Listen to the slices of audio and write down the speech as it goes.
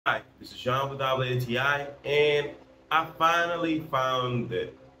Hi, this is John with WTI, and I finally found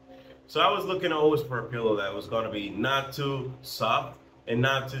it. So I was looking always for a pillow that was going to be not too soft and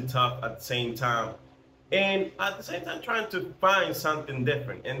not too tough at the same time. And at the same time, trying to find something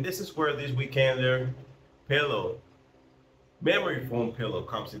different. And this is where this weekender pillow, memory foam pillow,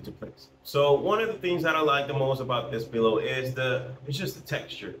 comes into place. So one of the things that I like the most about this pillow is it's just the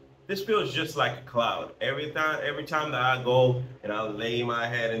texture. This feels just like a cloud. Every time that I go and I lay my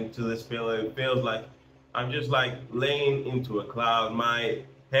head into this pillow, it feels like I'm just like laying into a cloud. My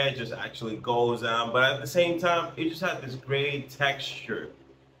head just actually goes down, but at the same time, it just has this great texture.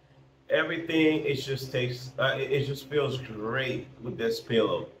 Everything it just feels great with this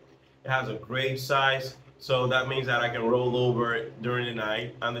pillow. It has a great size, so that means that I can roll over during the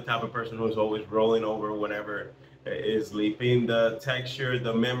night. I'm the type of person who's always rolling over whenever is sleeping. The texture,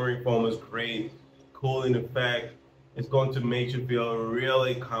 the memory foam is great, cooling effect. It's going to make you feel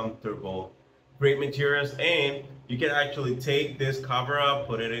really comfortable. Great materials, and you can actually take this cover up,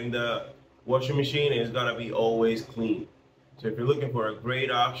 put it in the washing machine, and it's gonna be always clean. So if you're looking for a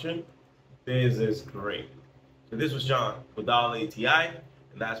great option, this is great. So this was John with WTI,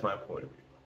 and that's my point of view.